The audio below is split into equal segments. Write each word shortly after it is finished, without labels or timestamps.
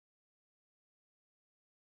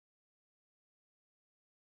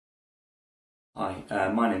Hi,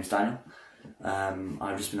 my name's Daniel.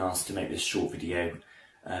 I've just been asked to make this short video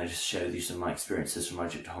just to show you some of my experiences from my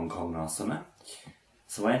trip to Hong Kong last summer.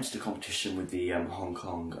 So I entered a competition with the Hong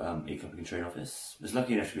Kong Economic Trade Office. I was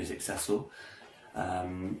lucky enough to be successful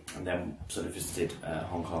and then sort of visited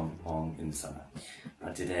Hong Kong in the summer.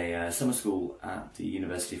 I did a summer school at the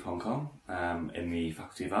University of Hong Kong in the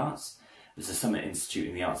Faculty of Arts. It's a summer institute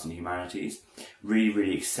in the arts and humanities.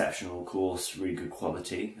 Really exceptional course, really good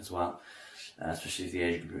quality as well, especially the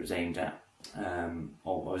age group it was aimed at. I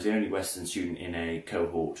was the only Western student in a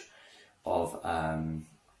cohort of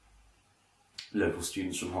local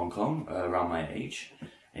students from Hong Kong around my age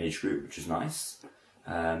group, which was nice.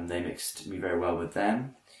 They mixed me very well with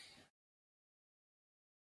them.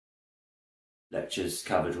 Lectures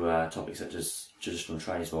covered were topics such as traditional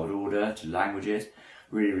Chinese world order to languages.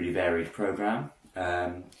 Really varied programme.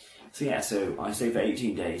 So I stayed for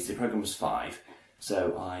 18 days. The programme was 5,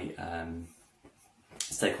 so I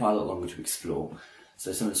stayed quite a lot longer to explore.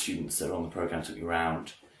 So some of the students that were on the programme took me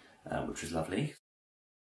around, which was lovely.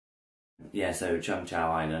 Yeah, so Chung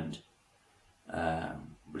Chau Island,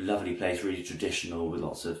 lovely place, really traditional with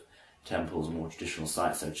lots of temples and more traditional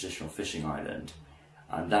sites, so a traditional fishing island.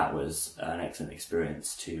 And that was an excellent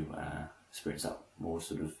experience to experience that more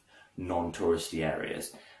sort of non-touristy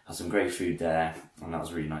areas. Had some great food there, and that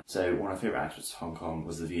was really nice. So one of my favourite aspects of Hong Kong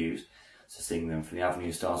was the views. So seeing them from the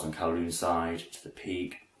Avenue Stars on Kowloon side to the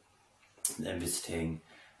Peak, then visiting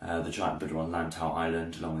the giant Buddha on Lantau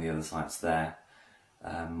Island along with the other sites there.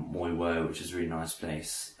 Mui Wo, which is a really nice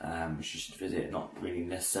place, which you should visit, not really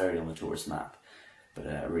necessarily on the tourist map, but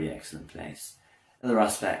a really excellent place. Another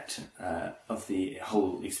aspect of the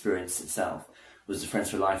whole experience itself was the Friends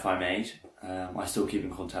for Life I made. I still keep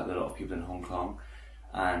in contact with a lot of people in Hong Kong,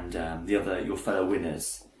 and your fellow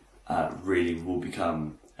winners really will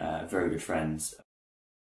become very good friends.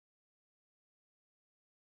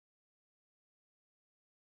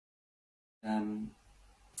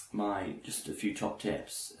 Just a few top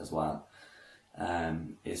tips as well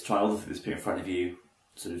is try all the food that's put in front of you.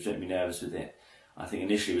 Sort of don't be nervous with it. I think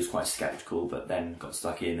initially was quite sceptical, but then got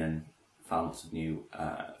stuck in and found lots of new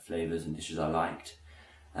flavours and dishes I liked.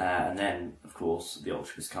 And then, of course, the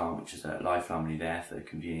Octopus Car, which is a live family there for the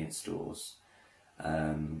convenience stores.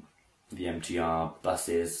 The MTR,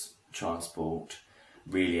 buses, transport,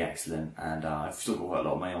 really excellent. And I've still got quite a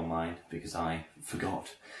lot of my own mind because I forgot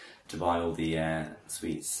to buy all the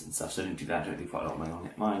sweets and stuff. So I didn't do that, I don't do quite a lot of mine on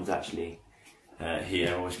it. Mine's actually here,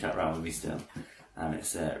 I always carry it around with me still. And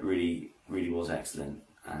it's really was excellent.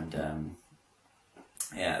 And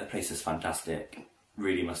yeah, the place is fantastic.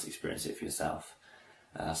 Really must experience it for yourself.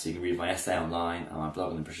 So you can read my essay online and my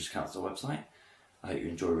blog on the British Council website. I hope you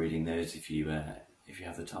enjoy reading those if you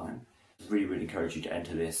have the time. I really encourage you to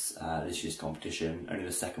enter this year's competition. Only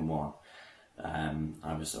the second one.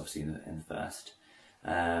 I was obviously in the first.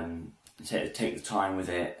 Take the time with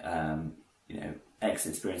it.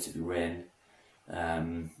 Excellent experience if you win.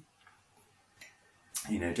 Don't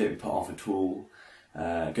be put off at all.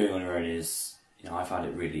 Going on your own is, I found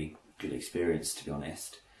it really good experience, to be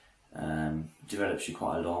honest. Develops you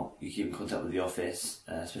quite a lot. You keep in contact with the office,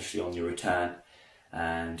 especially on your return,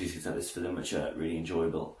 and do things like this for them, which are really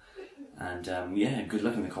enjoyable. And yeah, good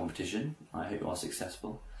luck in the competition. I hope you are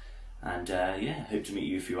successful. And yeah, hope to meet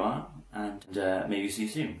you if you are, and maybe see you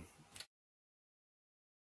soon.